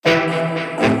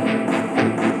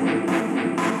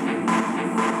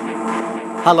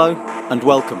Hello and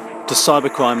welcome to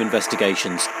Cybercrime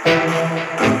Investigations.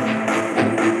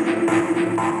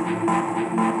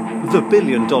 The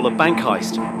Billion Dollar Bank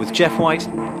Heist with Jeff White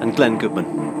and Glenn Goodman.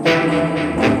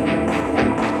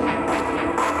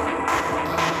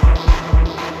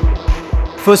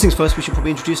 First things first, we should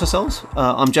probably introduce ourselves.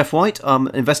 I'm Jeff White, I'm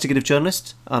an investigative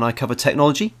journalist and I cover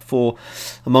technology for,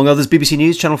 among others, BBC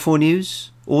News, Channel 4 News,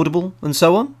 Audible and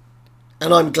so on.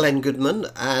 And I'm Glenn Goodman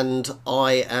and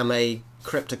I am a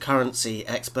cryptocurrency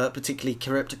expert, particularly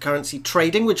cryptocurrency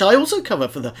trading, which I also cover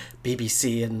for the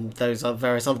BBC and those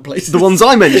various other places. The ones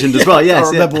I mentioned as well, yes. I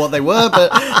don't remember what they were,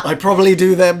 but I probably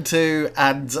do them too,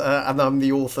 and I'm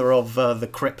the author of The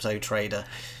Crypto Trader.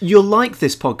 You'll like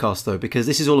this podcast, though, because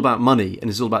this is all about money, and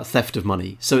it's all about theft of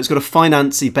money. So it's got a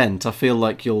financy bent. I feel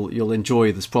like you'll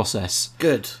enjoy this process.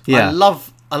 Good. Yeah.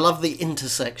 I love the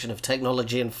intersection of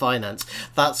technology and finance.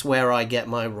 That's where I get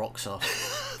my rocks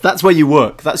off. That's where you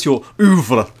work. That's your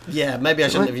oeuvre. Yeah, maybe I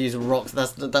shouldn't have used rocks.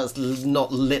 That's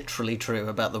not literally true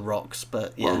about the rocks,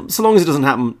 but yeah. Well, so long as it doesn't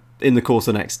happen in the course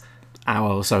of the next hour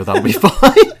or so, that'll be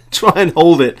fine. Try and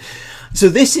hold it. So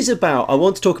this is about, I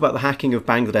want to talk about the hacking of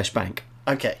Bangladesh Bank.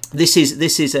 Okay. This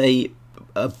is a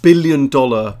 $1 billion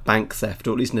bank theft,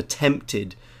 or at least an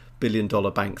attempted $1 billion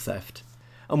bank theft.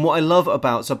 And what I love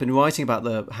about, so I've been writing about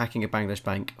the hacking of Bangladesh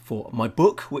Bank for my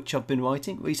book, which I've been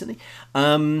writing recently.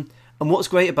 And what's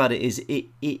great about it is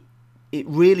it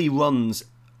really runs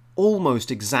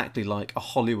almost exactly like a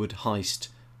Hollywood heist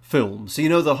film. So you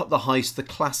know the heist, the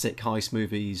classic heist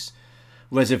movies,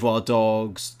 Reservoir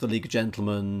Dogs, The League of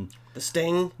Gentlemen, The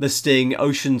Sting,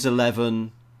 Ocean's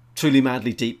 11, Truly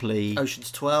Madly Deeply,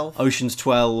 Ocean's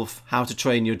 12, How to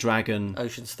Train Your Dragon,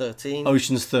 Ocean's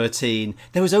 13.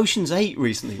 There was Ocean's 8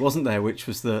 recently, wasn't there, which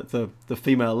was the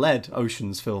female-led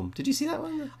Ocean's film. Did you see that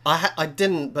one? I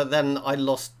didn't, but then I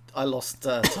lost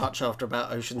touch after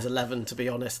about Ocean's 11, to be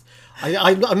honest.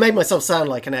 I made myself sound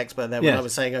like an expert there when I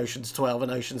was saying Ocean's 12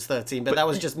 and Ocean's 13, but that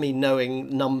was just me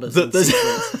knowing numbers and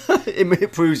sequence.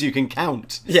 It proves you can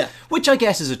count. Yeah. Which I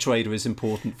guess as a trader is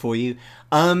important for you.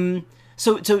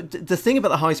 So the thing about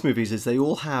the heist movies is they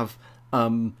all have...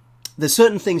 there's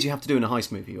certain things you have to do in a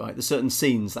heist movie, right? There's certain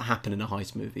scenes that happen in a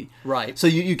heist movie. Right. So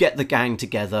you get the gang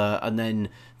together, and then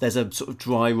there's a sort of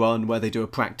dry run where they do a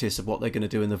practice of what they're going to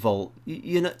do in the vault.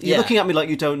 You're looking at me like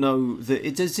you don't know.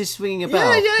 Is this ringing a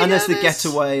bell? And there's the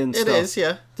getaway and stuff. It is,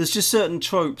 yeah. There's just certain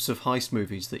tropes of heist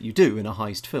movies that you do in a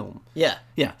heist film. Yeah.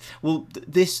 Yeah. Well,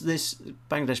 this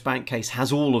Bangladesh Bank case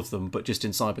has all of them, but just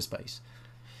in cyberspace.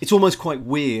 It's almost quite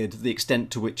weird the extent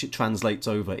to which it translates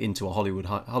over into a Hollywood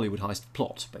heist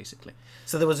plot, basically.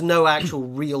 So there was no actual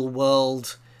real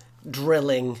world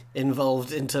drilling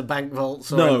involved into bank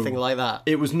vaults or anything like that?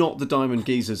 It was not the Diamond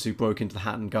Geezers who broke into the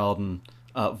Hatton Garden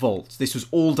vault. This was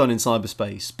all done in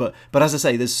cyberspace, but as I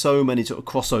say, there's so many sort of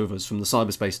crossovers from the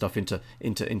cyberspace stuff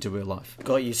into real life.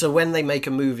 Got you. So when they make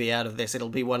a movie out of this, it'll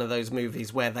be one of those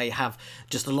movies where they have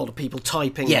just a lot of people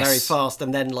typing very fast,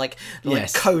 and then like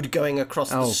code going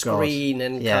across the screen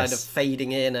and kind of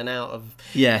fading in and out of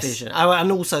vision. Oh,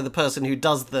 and also the person who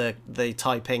does the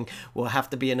typing will have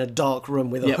to be in a dark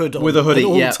room with a hood on, with a hoodie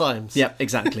at all times. Yeah,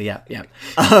 exactly. Yeah.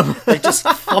 They just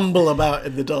fumble about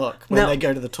in the dark when they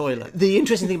go to the toilet. The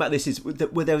interesting thing about this is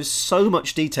that where there is so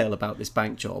much detail about this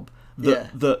bank job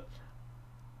that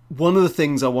one of the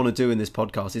things I want to do in this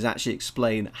podcast is actually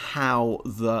explain how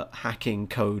the hacking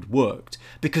code worked,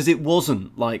 because it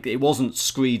wasn't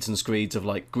screeds and screeds of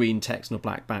like green text and a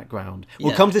black background.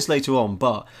 We'll come to this later on,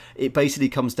 but it basically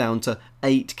comes down to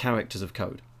 8 characters of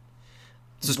code.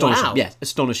 It's astonishing. Wow. Yeah,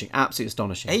 astonishing. Absolutely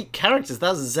astonishing. 8 characters.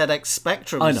 That's ZX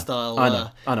Spectrum style. I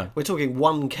know. We're talking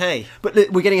 1K. But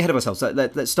we're getting ahead of ourselves.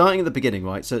 Let's starting at the beginning,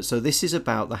 right? So this is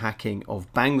about the hacking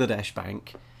of Bangladesh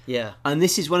Bank. Yeah. And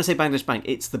this is, when I say Bangladesh Bank,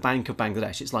 it's the Bank of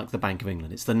Bangladesh. It's like the Bank of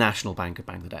England. It's the National Bank of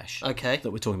Bangladesh. Okay.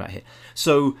 That we're talking about here.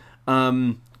 So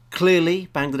clearly,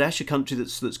 Bangladesh, a country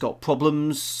that's got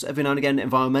problems every now and again,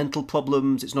 environmental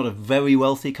problems. It's not a very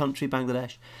wealthy country,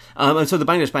 Bangladesh. And so the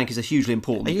Bangladesh Bank is a hugely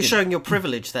important... Are you showing your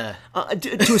privilege there?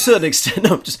 To a certain extent.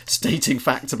 No, I'm just stating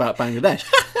facts about Bangladesh.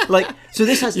 So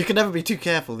this has... You can never be too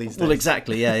careful these days. Well,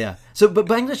 exactly, yeah. So, but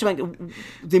Bangladesh Bank...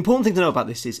 The important thing to know about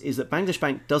this is that Bangladesh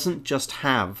Bank doesn't just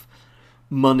have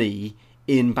money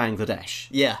in Bangladesh.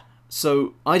 Yeah.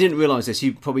 So I didn't realise this,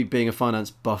 you probably being a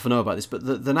finance buff know about this,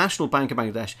 but the National Bank of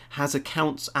Bangladesh has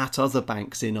accounts at other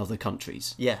banks in other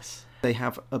countries. Yes. They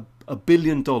have $1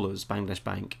 billion, Bangladesh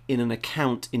Bank, in an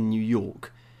account in New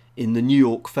York, in the New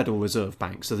York Federal Reserve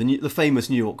Bank, so the famous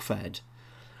New York Fed.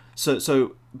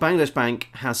 So Bangladesh Bank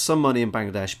has some money in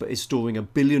Bangladesh, but is storing $1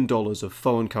 billion of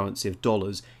foreign currency, of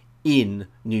dollars, in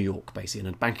New York, basically,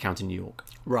 in a bank account in New York.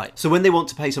 Right. So when they want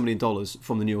to pay somebody in dollars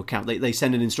from the New York account, they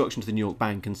send an instruction to the New York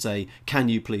bank and say, can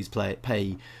you please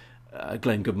pay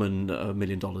Glenn Goodman $1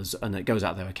 million, and it goes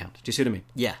out of their account. Do you see what I mean?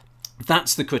 Yeah.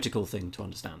 That's the critical thing to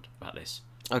understand about this.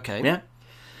 Okay. Yeah?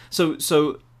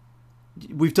 So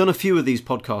we've done a few of these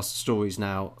podcast stories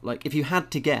now. Like, if you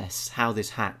had to guess how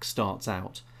this hack starts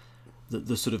out,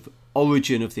 the sort of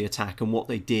origin of the attack and what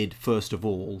they did first of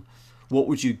all, what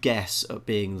would you guess at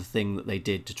being the thing that they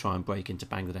did to try and break into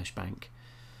Bangladesh Bank?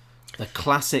 The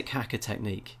classic hacker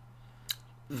technique.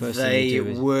 They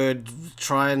would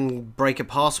try and break a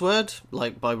password,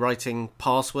 like by writing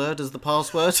password as the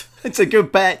password. It's a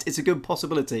good bet. It's a good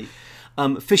possibility.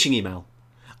 Phishing email.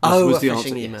 Was the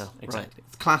phishing email. Yes, exactly.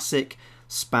 Right. Classic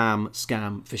spam,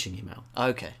 scam, phishing email.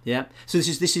 Okay. Yeah. So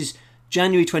this is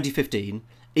January 2015.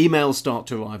 Emails start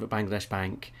to arrive at Bangladesh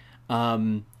Bank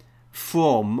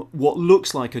from what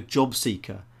looks like a job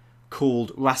seeker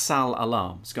called Rasal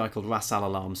Alam. This guy called Rasal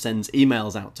Alam sends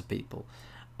emails out to people.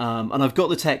 And I've got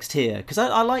the text here because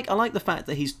I like the fact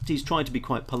that he's trying to be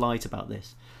quite polite about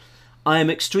this. I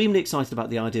am extremely excited about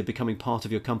the idea of becoming part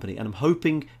of your company, and I'm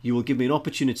hoping you will give me an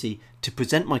opportunity to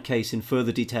present my case in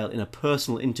further detail in a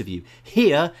personal interview.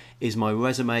 Here is my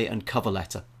resume and cover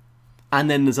letter. And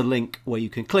then there's a link where you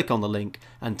can click on the link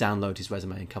and download his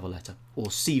resume and cover letter, or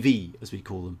CV as we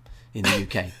call them in the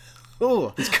UK.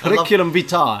 Oh, it's curriculum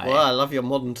vitae. Well, I love your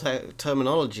modern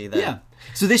terminology there. Yeah.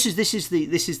 So this is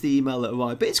the email that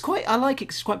arrived, but it's quite. I like it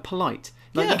 'cause it's quite polite.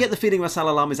 Like, you get the feeling Rasal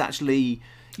Alam is actually.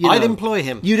 I'd employ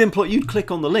him. You'd click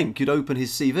on the link. You'd open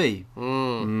his CV.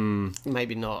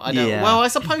 Maybe not. I don't. Yeah. Well, I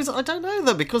suppose I don't know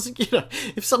though, because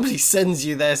if somebody sends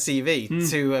you their CV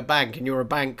to a bank and you're a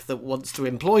bank that wants to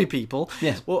employ people,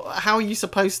 well, how are you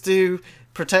supposed to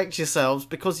protect yourselves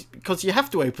because you have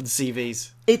to open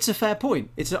CVs? It's a fair point.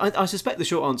 I suspect the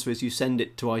short answer is you send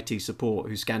it to IT support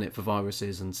who scan it for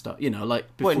viruses and stuff.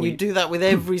 When you do that with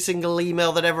every single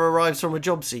email that ever arrives from a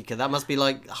job seeker, that must be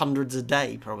like hundreds a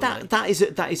day, probably.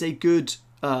 That is a good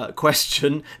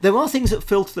question. There are things that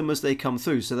filter them as they come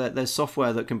through, so there's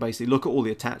software that can basically look at all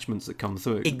the attachments that come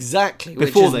through. Exactly,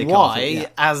 which is why,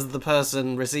 as the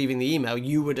person receiving the email,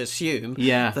 you would assume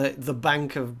that the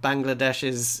Bank of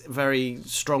Bangladesh's very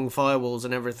strong firewalls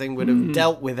and everything would have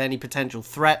dealt with any potential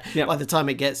threat. By the time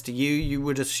it gets to you, you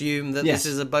would assume that this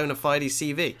is a bona fide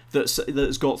CV.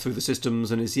 That's got through the systems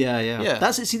and is,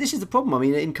 That's it. See, this is the problem. I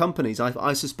mean, in companies,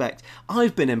 I suspect,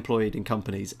 I've been employed in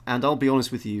companies, and I'll be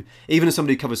honest with you, even as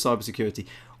somebody who covers cybersecurity,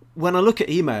 when I look at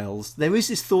emails, there is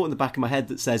this thought in the back of my head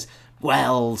that says,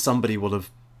 well, somebody will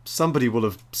have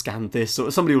scanned this,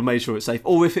 or somebody will make sure it's safe,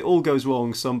 or if it all goes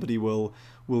wrong, somebody will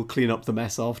clean up the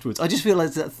mess afterwards. I just feel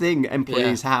like that thing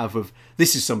employees have of,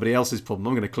 this is somebody else's problem,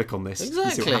 I'm going to click on this. Exactly.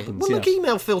 And see what happens. Well, look,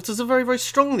 email filters are very, very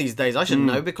strong these days. I should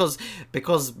know because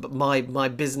my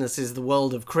business is the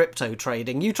world of crypto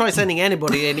trading. You try sending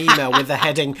anybody an email with the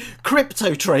heading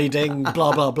crypto trading,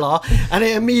 blah, blah, blah, and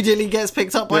it immediately gets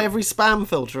picked up by every spam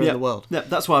filter in the world. Yeah,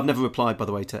 that's why I've never replied, by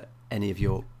the way, to any of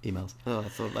your emails. Oh, I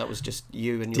thought that was just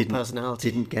you and your personality.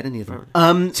 Didn't get any of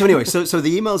them. So anyway, so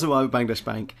the emails arrive at Bangladesh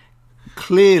Bank.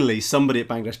 Clearly, somebody at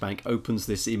Bangladesh Bank opens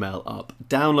this email up,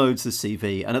 downloads the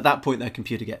CV, and at that point, their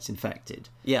computer gets infected.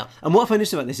 Yeah. And what I find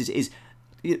interesting about this is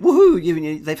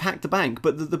woohoo! They've hacked the bank,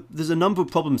 but there's a number of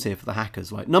problems here for the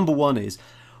hackers. Right? Number one is,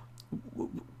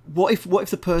 what if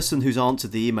the person who's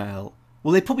answered the email?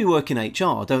 Well, they probably work in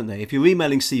HR, don't they? If you're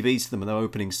emailing CVs to them and they're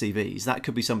opening CVs, that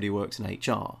could be somebody who works in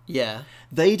HR. Yeah.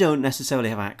 They don't necessarily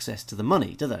have access to the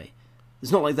money, do they?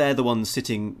 It's not like they're the ones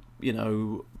sitting,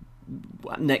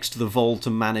 next to the vault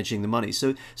and managing the money.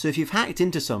 So if you've hacked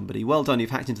into somebody, well done, you've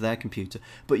hacked into their computer,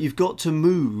 but you've got to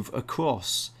move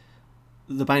across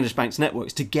the Bangladesh Bank's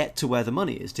networks to get to where the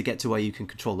money is, to get to where you can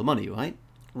control the money, right?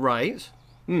 Right.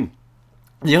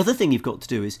 The other thing you've got to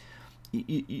do is,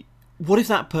 what if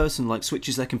that person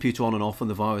switches their computer on and off and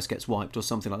the virus gets wiped or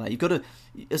something like that? You've got to,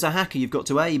 as a hacker, you've got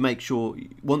to A, make sure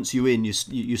once you're in, you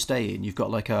stay in. You've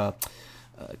got a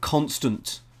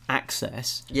constant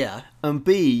access. Yeah. And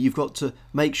B, you've got to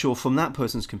make sure from that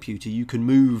person's computer you can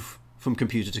move from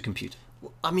computer to computer.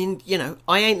 I mean,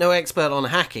 I ain't no expert on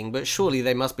hacking, but surely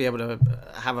they must be able to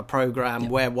have a program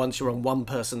where once you're on one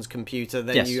person's computer,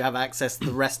 then you have access to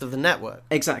the rest of the network.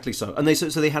 Exactly so. And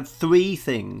they had three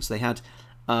things. They had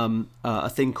a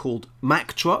thing called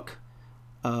MacTruck,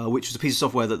 which was a piece of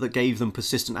software that gave them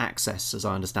persistent access, as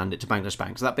I understand it, to Bangladesh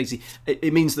Bank. So that basically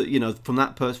it means that from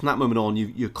that moment on,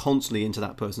 you're constantly into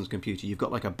that person's computer. You've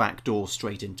got a back door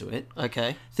straight into it.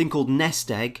 Okay. A thing called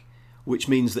Nest Egg, which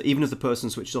means that even if the person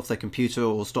switches off their computer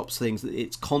or stops things,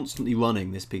 it's constantly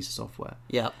running this piece of software.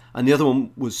 Yeah. And the other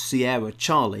one was Sierra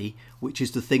Charlie, which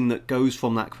is the thing that goes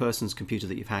from that person's computer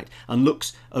that you've hacked and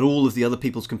looks at all of the other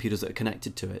people's computers that are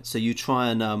connected to it. So you try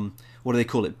and, what do they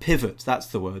call it? Pivot, that's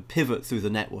the word. Pivot through the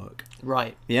network.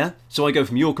 Right. Yeah? So I go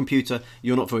from your computer,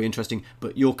 you're not very interesting,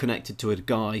 but you're connected to a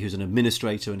guy who's an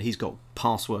administrator and he's got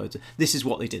passwords. This is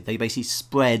what they did. They basically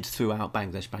spread throughout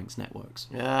Bangladesh Bank's networks.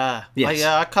 Yeah. Yes.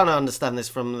 I kind of understand this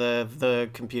from the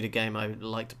computer game I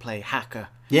like to play, Hacker.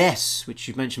 Yes, which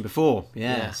you've mentioned before.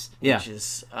 Yes. Yeah. Which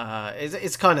is,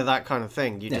 it's kind of that kind of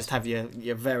thing. You just have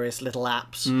your various little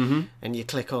apps and you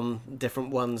click on different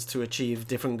ones to achieve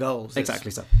different goals.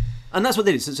 Exactly so. And that's what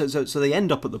they did. So they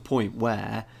end up at the point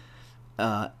where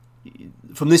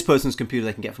from this person's computer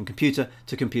they can get from computer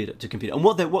to computer to computer. And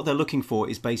what they're looking for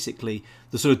is basically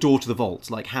the sort of door to the vault.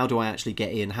 Like, how do I actually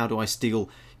get in? How do I steal?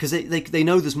 Because they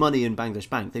know there's money in Bangladesh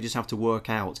Bank. They just have to work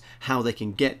out how they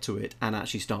can get to it and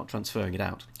actually start transferring it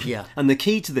out. Yeah. And the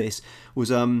key to this was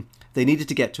they needed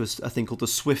to get to a thing called the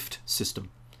SWIFT system.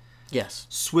 Yes.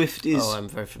 SWIFT is... Oh, I'm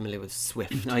very familiar with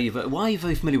SWIFT. Why are you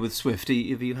very familiar with SWIFT?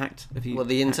 Have you hacked? Well,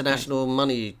 the international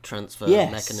money transfer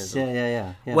mechanism.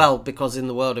 Yeah. Well, because in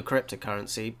the world of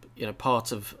cryptocurrency,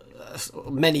 part of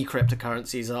many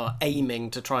cryptocurrencies are aiming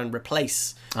to try and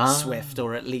replace SWIFT,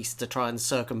 or at least to try and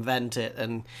circumvent it.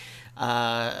 And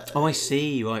I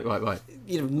see. Right.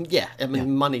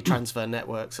 Money transfer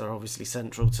networks are obviously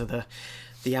central to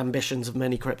the ambitions of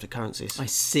many cryptocurrencies. I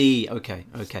see. Okay.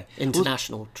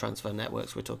 International transfer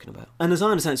networks we're talking about. And as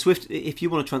I understand, SWIFT, if you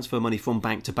want to transfer money from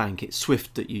bank to bank, it's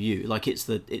SWIFT that you use. Like, it's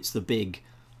the big,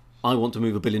 I want to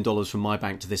move $1 billion from my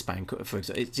bank to this bank, for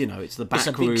example. It's the back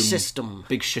room. It's a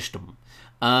big system.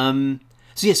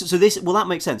 So this, well, that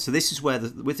makes sense. So this is where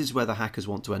the hackers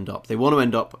want to end up. They want to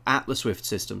end up at the SWIFT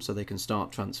system so they can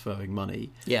start transferring money.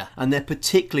 Yeah. And they're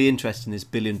particularly interested in this $1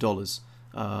 billion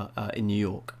in New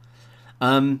York.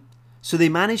 So they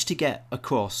managed to get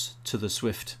across to the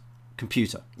SWIFT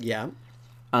computer. Yeah.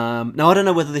 Now, I don't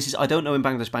know I don't know in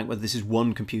Bangladesh Bank whether this is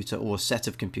one computer or a set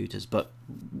of computers, but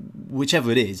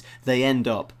whichever it is, they end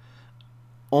up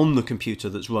on the computer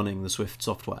that's running the SWIFT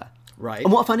software. Right.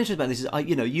 And what I find interesting about this is,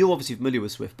 you're obviously familiar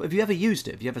with SWIFT, but have you ever used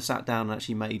it? Have you ever sat down and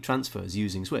actually made transfers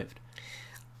using SWIFT?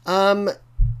 The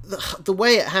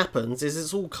way it happens is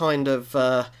it's all kind of...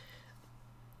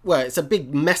 it's a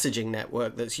big messaging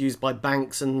network that's used by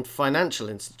banks and financial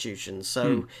institutions.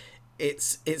 So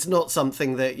it's not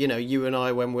something that, you and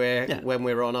I, when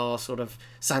we're on our sort of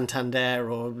Santander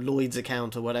or Lloyd's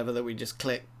account or whatever, that we just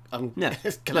click,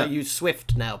 can I use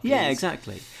SWIFT now, please? Yeah,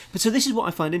 exactly. But so this is what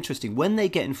I find interesting. When they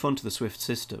get in front of the SWIFT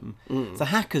system, the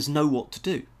hackers know what to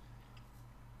do.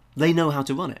 They know how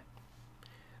to run it.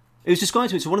 It was described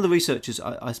to me, so one of the researchers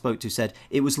I spoke to said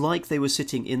it was like they were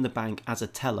sitting in the bank as a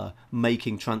teller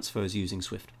making transfers using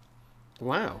SWIFT.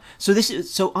 Wow.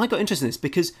 So I got interested in this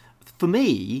because, for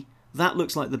me, that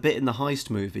looks like the bit in the heist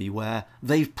movie where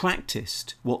they've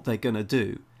practiced what they're going to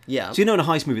do. Yeah. So in a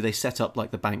heist movie, they set up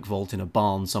like the bank vault in a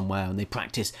barn somewhere and they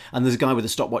practice, and there's a guy with a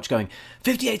stopwatch going,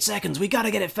 58 seconds, we got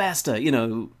to get it faster,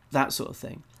 that sort of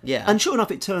thing. Yeah. And sure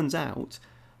enough, it turns out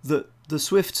that the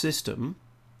SWIFT system...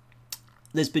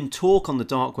 There's been talk on the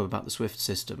dark web about the SWIFT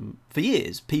system for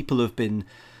years. People have been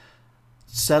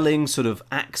selling sort of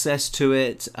access to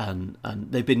it, and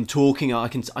they've been talking. I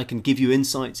can give you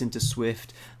insights into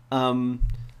SWIFT.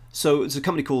 So it's a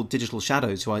company called Digital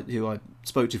Shadows who I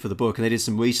spoke to for the book, and they did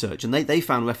some research, and they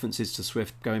found references to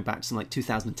SWIFT going back to like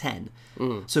 2010.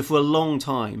 So for a long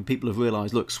time, people have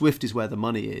realised, look, SWIFT is where the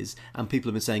money is, and people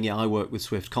have been saying, yeah, I work with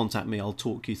SWIFT, contact me, I'll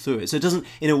talk you through it. So it doesn't,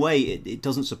 in a way, it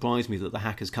doesn't surprise me that the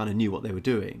hackers kind of knew what they were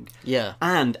doing. Yeah.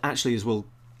 And actually, as we'll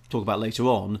talk about later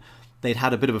on, they'd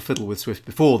had a bit of a fiddle with SWIFT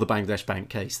before the Bangladesh Bank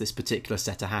case, this particular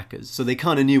set of hackers. So they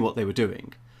kind of knew what they were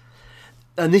doing.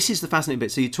 And this is the fascinating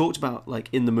bit. So you talked about, like,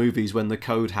 in the movies when the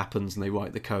code happens and they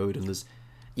write the code, and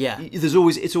it's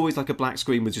always like a black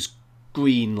screen with just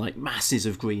green, like masses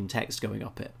of green text going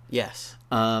up it. Yes.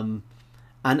 And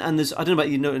there's, I don't know about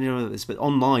you know this, but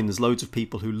online there's loads of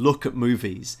people who look at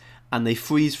movies and they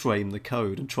freeze frame the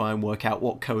code and try and work out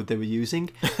what code they were using.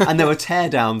 And there were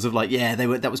teardowns of like,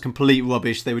 that was complete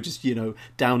rubbish. They were just,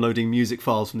 downloading music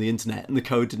files from the internet and the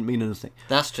code didn't mean anything.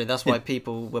 That's true. That's why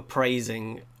people were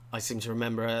praising, I seem to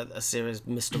remember a series,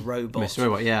 Mr. Robot. Mr.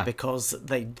 Robot, yeah. Because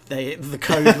the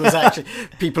code was actually,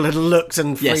 people had looked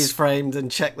and freeze framed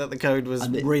and checked that the code was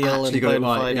real and bona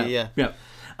fide. Yeah.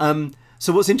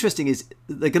 So what's interesting is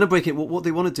they're going to break it. What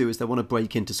they want to do is they want to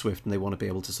break into SWIFT and they want to be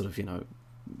able to sort of,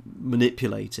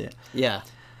 manipulate it. Yeah.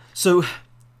 So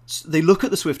they look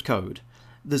at the SWIFT code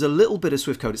there's a little bit of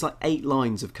Swift code. It's like 8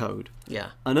 lines of code. Yeah.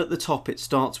 And at the top, it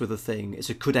starts with a thing. It's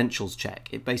a credentials check.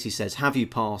 It basically says, have you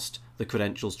passed the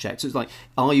credentials check? So it's like,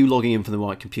 are you logging in from the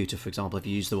right computer, for example, if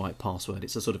you use the right password?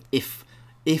 It's a sort of if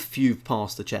you've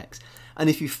passed the checks. And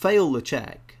if you fail the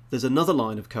check, there's another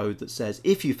line of code that says,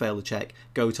 if you fail the check,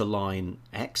 go to line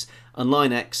X. And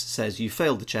line X says, you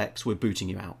failed the checks, we're booting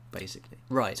you out, basically.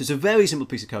 Right. So it's a very simple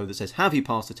piece of code that says, have you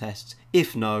passed the tests?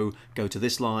 If no, go to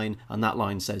this line. And that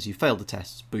line says, you failed the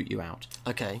tests, boot you out.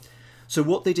 Okay. So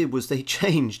what they did was they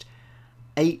changed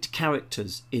 8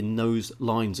 characters in those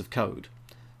lines of code.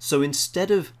 So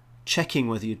instead of checking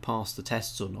whether you'd passed the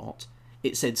tests or not,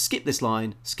 it said, skip this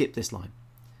line, skip this line.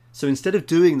 So instead of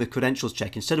doing the credentials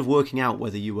check, instead of working out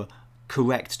whether you were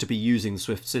correct to be using the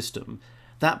Swift system,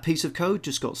 that piece of code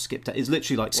just got skipped out. It's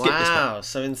literally like, skip this one. Wow,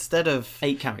 so instead of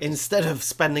 8 characters. Instead of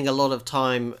spending a lot of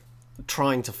time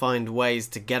trying to find ways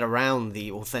to get around the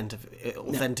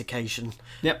authentication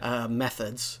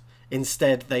methods,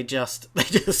 instead they just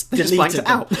deleted it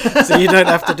out. So you don't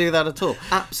have to do that at all.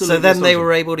 Absolutely. So then they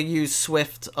were able to use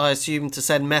Swift, I assume, to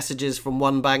send messages from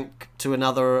one bank to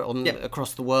another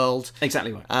across the world.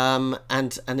 Exactly right.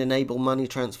 And enable money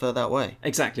transfer that way.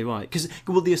 Exactly right. Because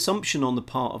the assumption on the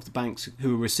part of the banks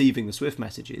who are receiving the Swift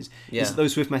messages is that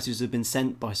those Swift messages have been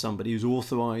sent by somebody who's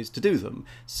authorised to do them.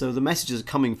 So the messages are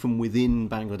coming from within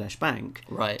Bangladesh Bank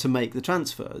to make the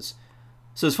transfers.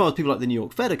 So as far as people like the New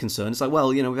York Fed are concerned, it's like, well,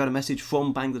 we've got a message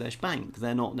from Bangladesh Bank.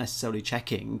 They're not necessarily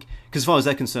checking, because as far as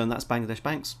they're concerned, that's Bangladesh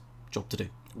Bank's job to do.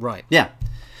 Right. Yeah.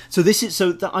 So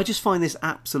I just find this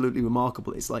absolutely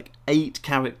remarkable. It's like 8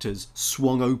 characters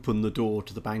swung open the door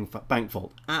to the bank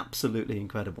vault. Absolutely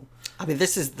incredible. I mean,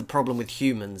 this is the problem with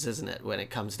humans, isn't it, when it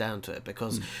comes down to it?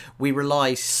 Because we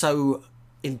rely so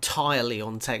entirely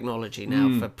on technology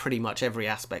now for pretty much every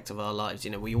aspect of our lives.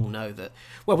 We all know that.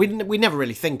 Well, we never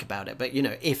really think about it, but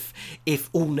if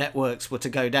all networks were to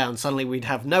go down, suddenly we'd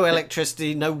have no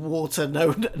electricity, no water,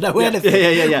 no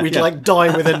anything. We'd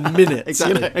die within minutes.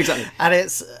 Exactly.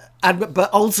 And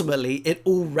but ultimately, it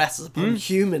all rests upon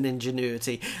human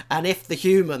ingenuity. And if the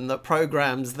human that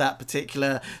programs that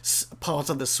particular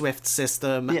part of the SWIFT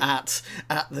system at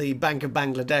the Bank of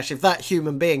Bangladesh, if that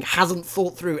human being hasn't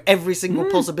thought through every single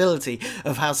possibility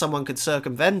of how someone could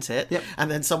circumvent it, and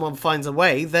then someone finds a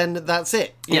way, then that's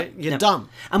it. You're done.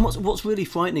 And what's really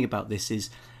frightening about this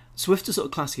is SWIFT is a sort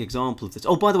of classic example of this.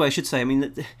 Oh, by the way, I should say,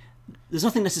 there's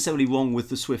nothing necessarily wrong with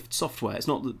the SWIFT software. It's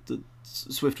not that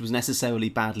Swift was necessarily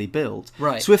badly built.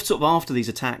 Right. Swift sort of after these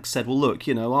attacks said, well, look,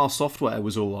 our software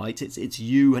was all right. It's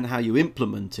you and how you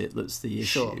implement it that's the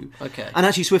issue. Sure. Okay. And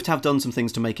actually, Swift have done some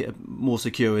things to make it more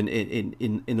secure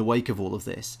in the wake of all of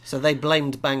this. So they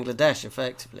blamed Bangladesh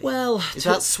effectively. Well, is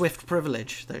that Swift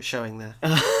privilege they're showing there?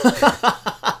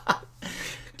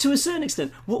 To a certain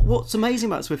extent, what's amazing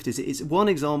about Swift is it's one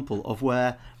example of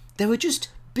where there were just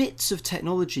bits of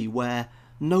technology where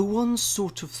no one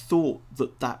sort of thought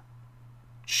that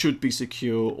should be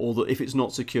secure, or that if it's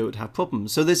not secure it would have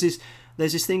problems. So there's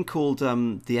this thing called the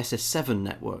SS7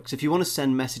 networks. If you want to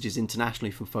send messages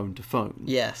internationally from phone to phone,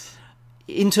 yes,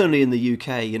 internally in the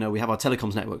UK, we have our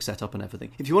telecoms network set up and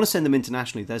everything. If you want to send them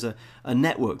internationally, there's a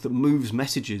network that moves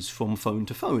messages from phone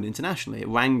to phone internationally. It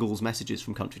wrangles messages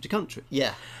from country to country.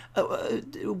 Yeah.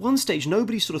 At one stage,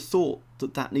 nobody sort of thought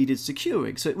that needed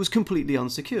securing, so it was completely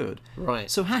unsecured. Right.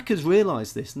 So hackers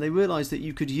realised this, and they realised that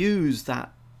you could use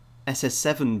that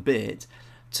SS7 bit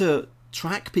to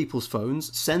track people's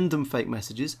phones, send them fake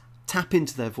messages, tap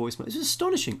into their voicemail. It's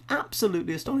astonishing,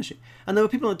 absolutely astonishing. And there were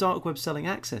people on the dark web selling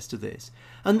access to this.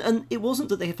 And it wasn't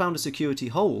that they had found a security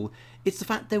hole, it's the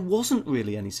fact there wasn't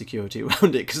really any security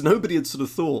around it, because nobody had sort of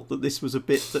thought that this was a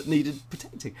bit that needed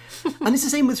protecting. And it's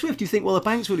the same with Swift. You think, well, the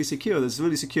bank's really secure, there's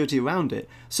really security around it,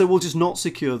 so we'll just not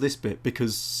secure this bit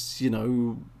because,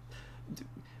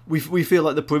 we feel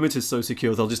like the perimeter's so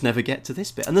secure they'll just never get to this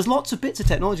bit. And there's lots of bits of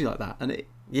technology like that, and it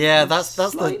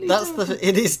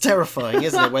it is terrifying,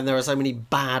 isn't it, when there are so many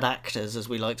bad actors, as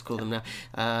we like to call them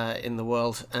now, in the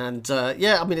world. And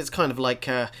it's kind of like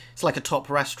it's like a top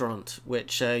restaurant,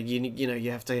 which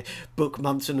you have to book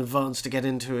months in advance to get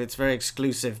into. It's very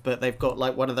exclusive, but they've got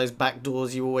like one of those back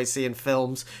doors you always see in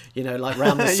films, like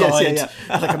round the side,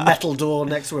 like a metal door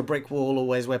next to a brick wall,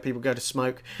 always where people go to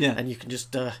smoke. Yeah. And you can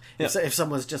just if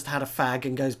someone's just had a fag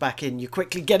and goes back in, you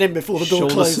quickly get in before the door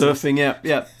closes. Shoulder surfing,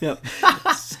 yeah.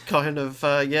 Kind of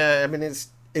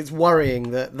it's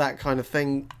worrying that kind of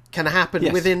thing can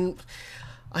happen within,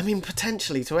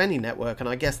 potentially to any network. And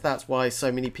I guess that's why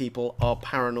so many people are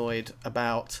paranoid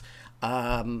about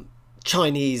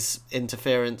Chinese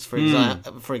interference, for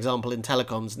example, in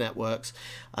telecoms networks.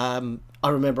 I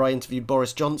remember I interviewed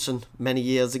Boris Johnson many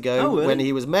years ago when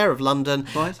he was mayor of London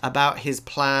about his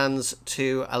plans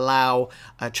to allow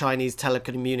a Chinese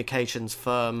telecommunications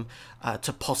firm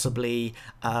to possibly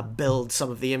build some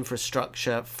of the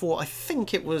infrastructure for, I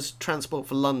think it was Transport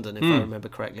for London, if I remember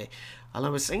correctly. And I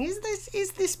was saying, is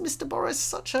this Mr. Boris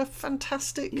such a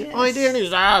fantastic idea? And he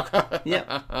was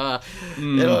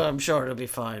I'm sure it'll be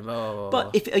fine. Oh.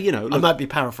 But if I might be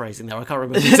paraphrasing there. I can't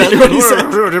remember exactly what he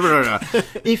said.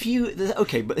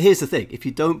 But here's the thing: if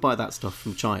you don't buy that stuff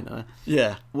from China,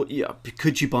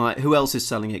 could you buy it? Who else is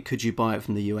selling it? Could you buy it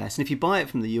from the US? And if you buy it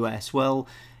from the US, well,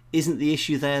 isn't the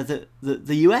issue there that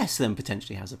the US then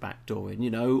potentially has a backdoor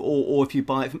in, or if you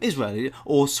buy it from Israel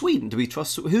or Sweden,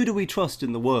 who do we trust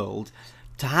in the world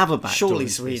to have a backdoor? Surely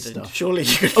Sweden. Stuff? Surely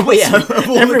you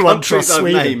could. Everyone trusts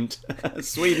Sweden.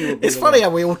 Sweden would be it's funny how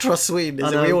we all trust Sweden.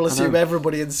 Isn't it? We all assume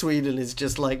everybody in Sweden is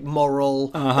just like moral.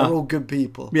 They're all good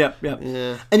people. Yeah.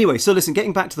 Anyway, so listen,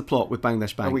 getting back to the plot with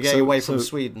Bangladesh Bank. Are we getting away from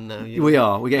Sweden now? We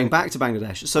are. We're getting back to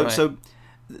Bangladesh. So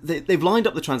they've lined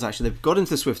up the transaction. They've got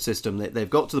into the SWIFT system. They've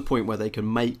got to the point where they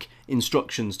can make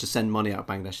instructions to send money out of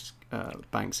Bangladesh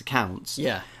bank's accounts.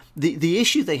 Yeah. The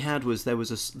issue they had was there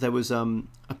was a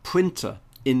printer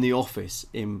in the office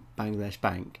in Bangladesh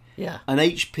Bank. Yeah. An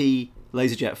HP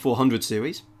LaserJet 400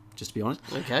 series, just to be honest.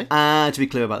 Okay. To be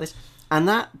clear about this. And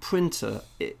that printer,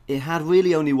 it had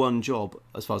really only one job,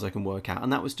 as far as I can work out,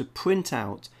 and that was to print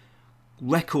out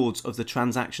records of the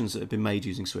transactions that had been made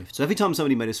using SWIFT. So every time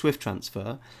somebody made a SWIFT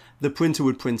transfer, the printer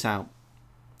would print out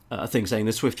a thing saying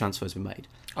the SWIFT transfer has been made.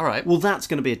 All right. Well, that's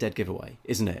going to be a dead giveaway,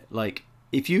 isn't it? Like,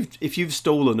 if you've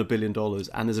stolen $1 billion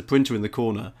and there's a printer in the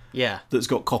corner that's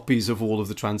got copies of all of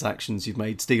the transactions you've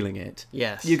made stealing it,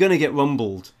 you're going to get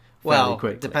rumbled fairly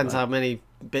quickly. Depends how many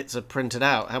bits are printed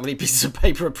out, how many pieces of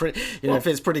paper are printed. If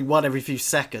it's printing one every few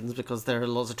seconds because there are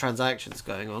lots of transactions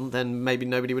going on, then maybe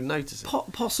nobody would notice it.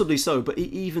 Possibly so, but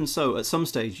even so, at some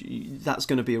stage, that's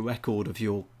going to be a record of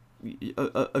your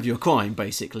crime,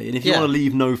 basically. And if you want to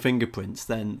leave no fingerprints,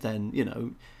 then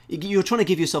you're trying to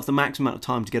give yourself the maximum amount of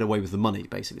time to get away with the money.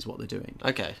 Basically, is what they're doing.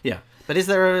 Okay. Yeah. But is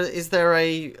there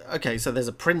a okay? So there's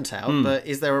a printout, but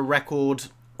is there a record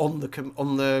on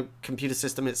the computer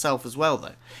system itself as well,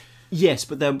 though? Yes,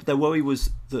 but their worry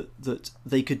was that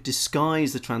they could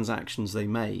disguise the transactions they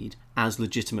made as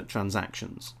legitimate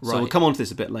transactions. Right. So we'll come on to this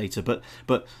a bit later, but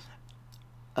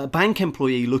a bank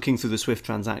employee looking through the SWIFT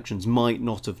transactions might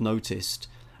not have noticed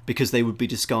because they would be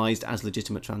disguised as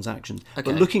legitimate transactions.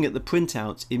 Okay. But looking at the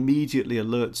printouts immediately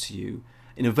alerts you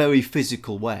in a very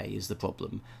physical way, is the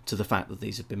problem, to the fact that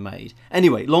these have been made.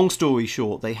 Anyway, long story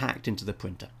short, they hacked into the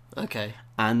printer. Okay.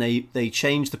 And they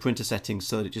changed the printer settings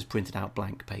so that it just printed out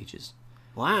blank pages.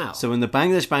 Wow. So when the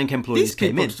Bangladesh Bank employees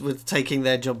came in... These people were taking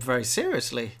their job very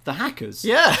seriously. The hackers?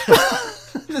 Yeah.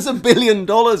 There's $1 billion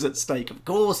at stake. Of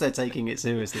course they're taking it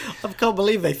seriously. I can't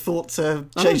believe they thought to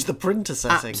change the printer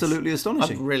settings. Absolutely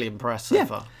astonishing. I'm really impressed so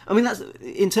far. I mean, that's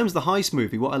in terms of the heist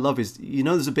movie, what I love is,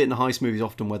 there's a bit in the heist movies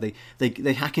often where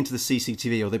they hack into the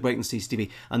CCTV or they break into the CCTV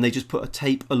and they just put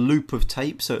a loop of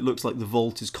tape so it looks like the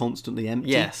vault is constantly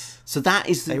empty. Yes. So that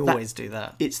is... They always do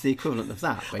that. It's the equivalent of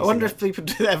that, basically. I wonder if people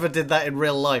ever did that in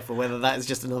real life or whether that is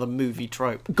just another movie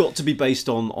trope. Got to be based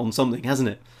on something, hasn't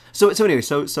it? So anyway,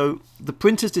 so the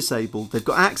printer's disabled. They've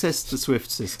got access to the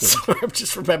SWIFT system. Sorry, I'm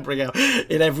just remembering how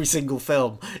in every single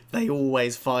film they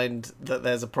always find that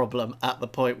there's a problem at the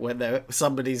point when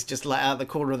somebody's just like out the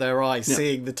corner of their eye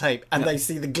seeing the tape and they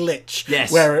see the glitch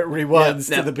where it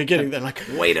rewinds to the beginning. They're like,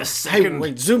 wait a second, hey,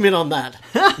 wait, zoom in on that,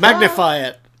 magnify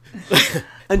it.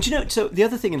 And so the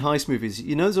other thing in heist movies,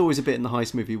 there's always a bit in the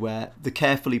heist movie where the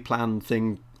carefully planned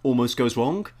thing almost goes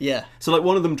wrong. Yeah. So like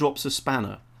one of them drops a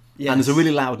spanner. Yes. And there's a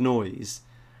really loud noise,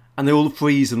 and they all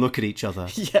freeze and look at each other.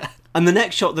 Yeah. And the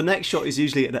next shot is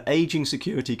usually an aging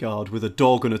security guard with a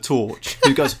dog and a torch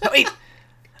who goes, wait.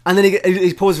 And then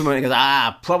he pauses for a moment and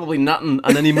goes, probably nothing,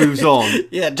 and then he moves on.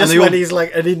 Yeah, just when he's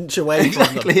like an inch away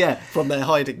from their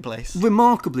hiding place.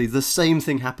 Remarkably, the same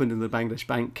thing happened in the Bangladesh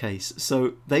Bank case.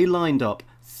 So they lined up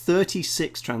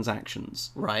 36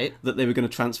 transactions that they were going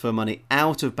to transfer money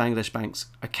out of Bangladesh Bank's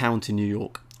account in New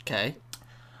York. Okay.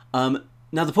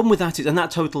 Now, the problem with that is, and that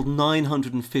totaled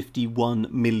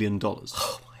 $951 million. Oh,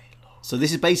 my Lord. So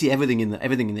this is basically everything in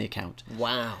the account.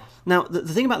 Wow. Now, the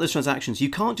thing about those transactions, you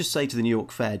can't just say to the New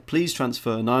York Fed, please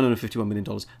transfer $951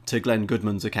 million to Glenn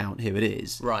Goodman's account, here it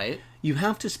is. Right. You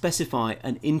have to specify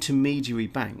an intermediary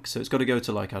bank. So it's got to go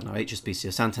to, HSBC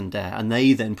or Santander, and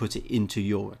they then put it into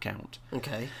your account.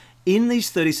 Okay. In these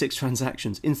 36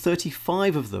 transactions, in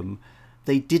 35 of them,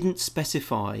 they didn't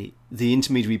specify the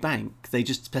intermediary bank. They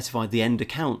just specified the end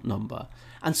account number.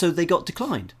 And so they got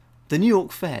declined. The New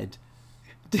York Fed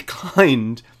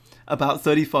declined about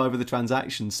 35 of the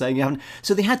transactions, saying you haven't.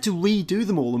 So they had to redo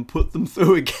them all and put them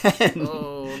through again.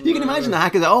 Oh, you can imagine the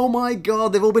hackers. Oh my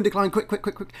god, they've all been declined. Quick,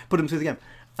 put them through again.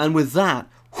 And with that,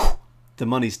 the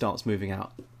money starts moving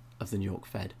out of the New York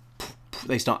Fed.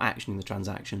 They start actioning the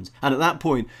transactions, and at that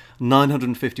point,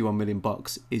 $951 million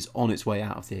is on its way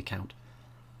out of the account.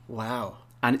 Wow!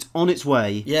 And it's on its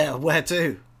way. Yeah, where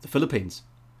to? The Philippines.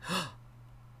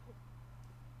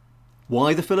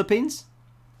 Why the Philippines?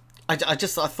 I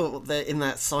thought that in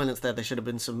that silence there should have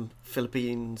been some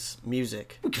Philippines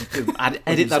music.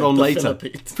 Edit that on later.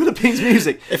 Philippines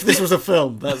music. If this was a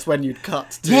film, that's when you'd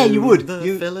cut to you would.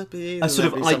 The Philippines. A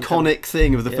sort of iconic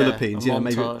thing of the Philippines.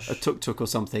 Maybe a tuk-tuk or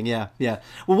something. Yeah.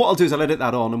 Well, what I'll do is I'll edit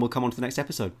that on and we'll come on to the next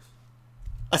episode.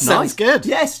 Sounds good.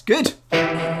 Yes, good.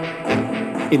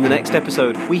 In the next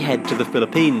episode, we head to the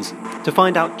Philippines to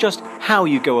find out just how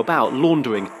you go about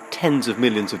laundering tens of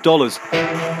millions of dollars.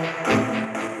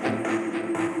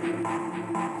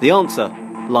 The answer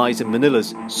lies in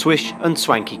Manila's swish and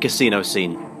swanky casino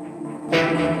scene.